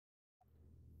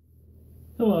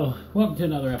Hello, welcome to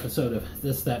another episode of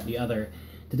This, That, the Other.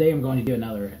 Today I'm going to do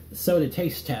another soda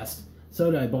taste test.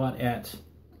 Soda I bought at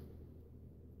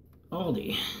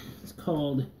Aldi. It's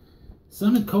called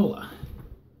Summit Cola.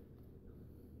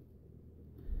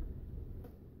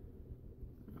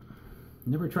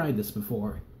 Never tried this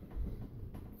before.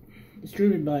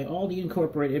 Distributed by Aldi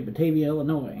Incorporated, Batavia,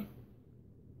 Illinois.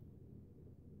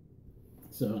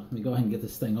 So let me go ahead and get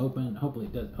this thing open. Hopefully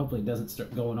it doesn't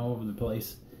start going all over the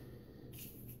place.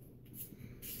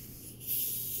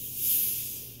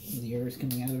 The air is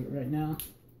coming out of it right now.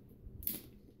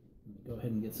 Go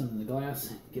ahead and get some in the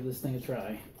glass. Give this thing a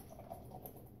try.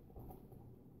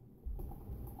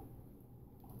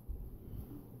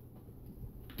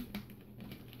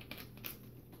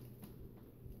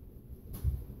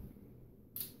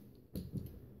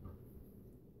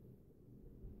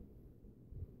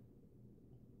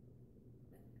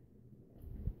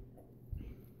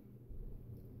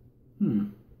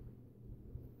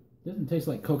 Doesn't taste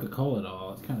like Coca-Cola at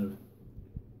all. It's kind of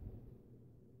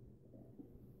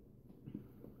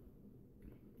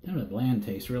a bland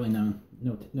taste. Really, no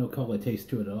cola taste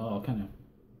to it at all. Kind of,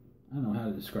 I don't know how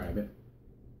to describe it.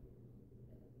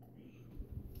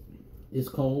 It's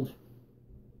cold.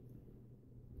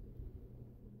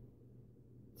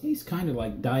 Tastes kind of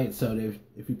like diet soda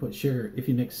if you put sugar. If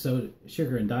you mix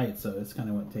sugar and diet soda, it's kind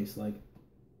of what it tastes like.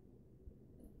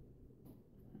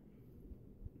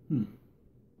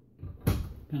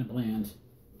 Kind of bland,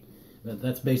 but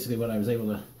that's basically what I was able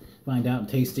to find out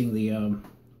tasting the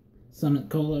Summit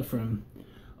Cola from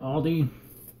Aldi.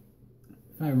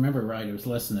 If I remember right, it was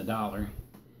less than $1,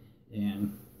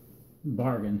 and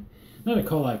bargain. Another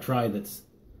cola I've tried that's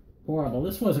horrible.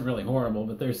 This wasn't really horrible,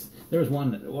 but there's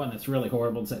one that's really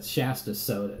horrible. It's that Shasta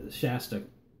soda, the Shasta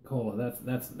Cola.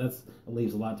 That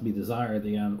leaves a lot to be desired.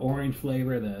 The orange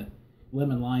flavor, the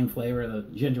lemon lime flavor, the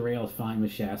ginger ale is fine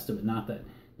with Shasta, but not that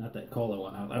cola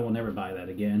one. I will never buy that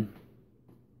again.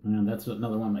 And that's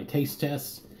another one of my taste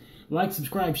tests. Like,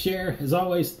 subscribe, share. As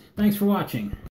always, thanks for watching.